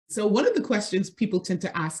So one of the questions people tend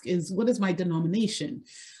to ask is, what is my denomination?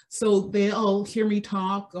 So they'll hear me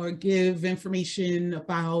talk or give information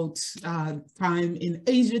about time in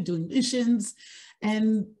Asia doing missions,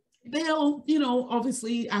 and they'll,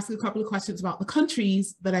 obviously ask a couple of questions about the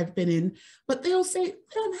countries that I've been in, but they'll say,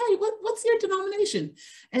 hey, what's your denomination?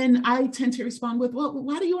 And I tend to respond with, well,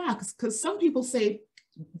 why do you ask? Because some people say,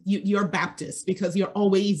 you're Baptist because you're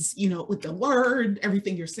always, with the word,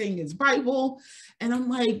 everything you're saying is Bible. And I'm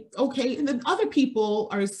like, okay. And then other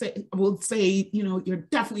people will say, you're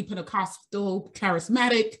definitely Pentecostal,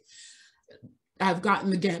 charismatic. I've gotten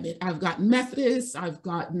the gamut. I've gotten Methodist. I've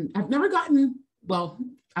never gotten, well,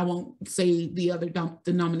 I won't say the other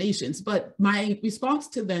denominations, but my response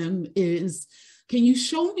to them is, can you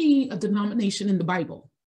show me a denomination in the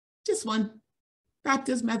Bible? Just one.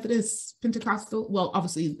 Baptist, Methodist, Pentecostal. Well,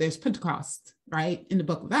 obviously there's Pentecost, right, in the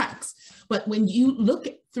book of Acts. But when you look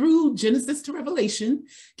through Genesis to Revelation,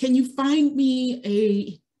 can you find me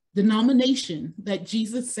a denomination that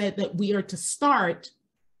Jesus said that we are to start?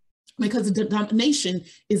 Because a denomination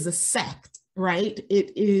is a sect, right?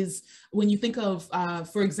 It is, when you think of,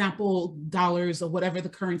 for example, dollars or whatever the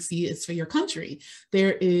currency is for your country,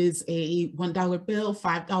 there is a $1 bill,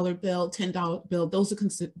 $5 bill, $10 bill.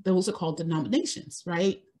 Those are called denominations,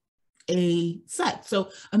 right? A sect. So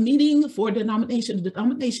a meaning for a denomination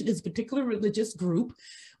is a particular religious group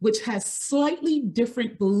which has slightly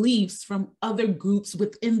different beliefs from other groups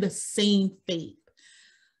within the same faith,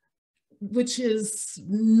 which is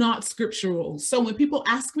not scriptural. So when people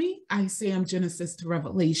ask me, I say I'm Genesis to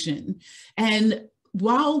Revelation. And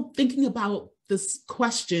while thinking about this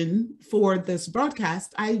question for this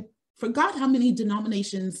broadcast, I forgot how many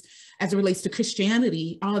denominations as it relates to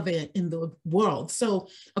Christianity are there in the world. So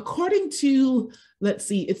according to, let's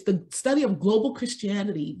see, it's the study of global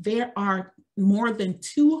Christianity, there are more than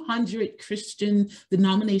 200 Christian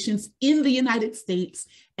denominations in the United States.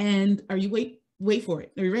 And are you, wait for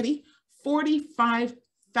it, are you ready?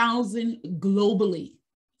 45,000 globally.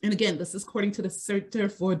 And again, this is according to the Center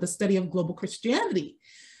for the Study of Global Christianity.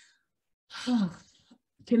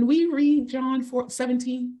 Can we read John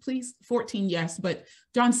 17, please? 14, yes, but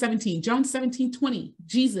John 17, 20,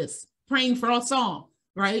 Jesus praying for us all,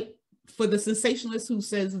 right? For the sensationalist who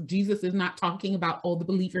says Jesus is not talking about all the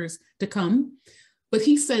believers to come, but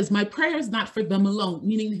he says, my prayer is not for them alone,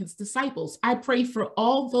 meaning his disciples. I pray for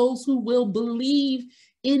all those who will believe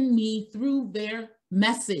in me through their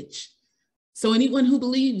message. So anyone who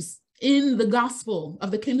believes in the gospel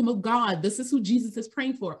of the kingdom of God, this is who Jesus is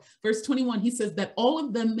praying for. Verse 21, he says that all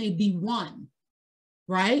of them may be one,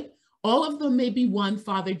 right? All of them may be one,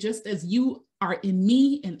 Father, just as you are in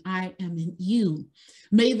me and I am in you.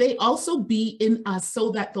 May they also be in us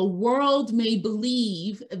so that the world may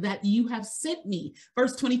believe that you have sent me.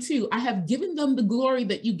 Verse 22, I have given them the glory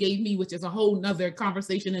that you gave me, which is a whole nother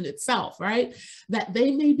conversation in itself, right? That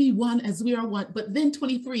they may be one as we are one. But then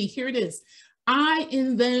 23, here it is. I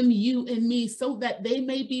in them, you in me, so that they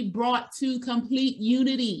may be brought to complete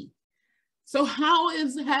unity. So how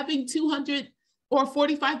is having 200 or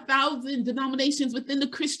 45,000 denominations within the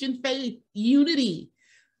Christian faith unity?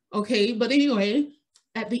 Okay, but anyway,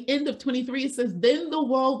 at the end of 23, it says, then the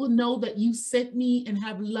world will know that you sent me and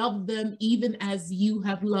have loved them even as you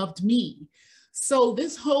have loved me. So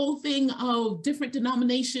this whole thing of different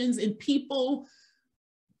denominations and people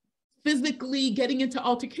physically getting into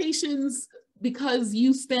altercations because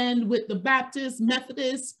you stand with the Baptist,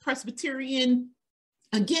 Methodist, Presbyterian,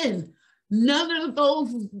 again, none of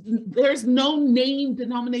those, there's no named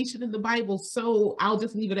denomination in the Bible. So I'll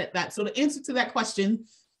just leave it at that. So the answer to that question,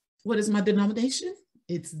 what is my denomination?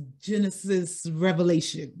 It's Genesis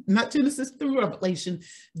Revelation, not Genesis through Revelation,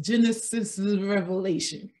 Genesis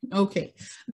Revelation. Okay.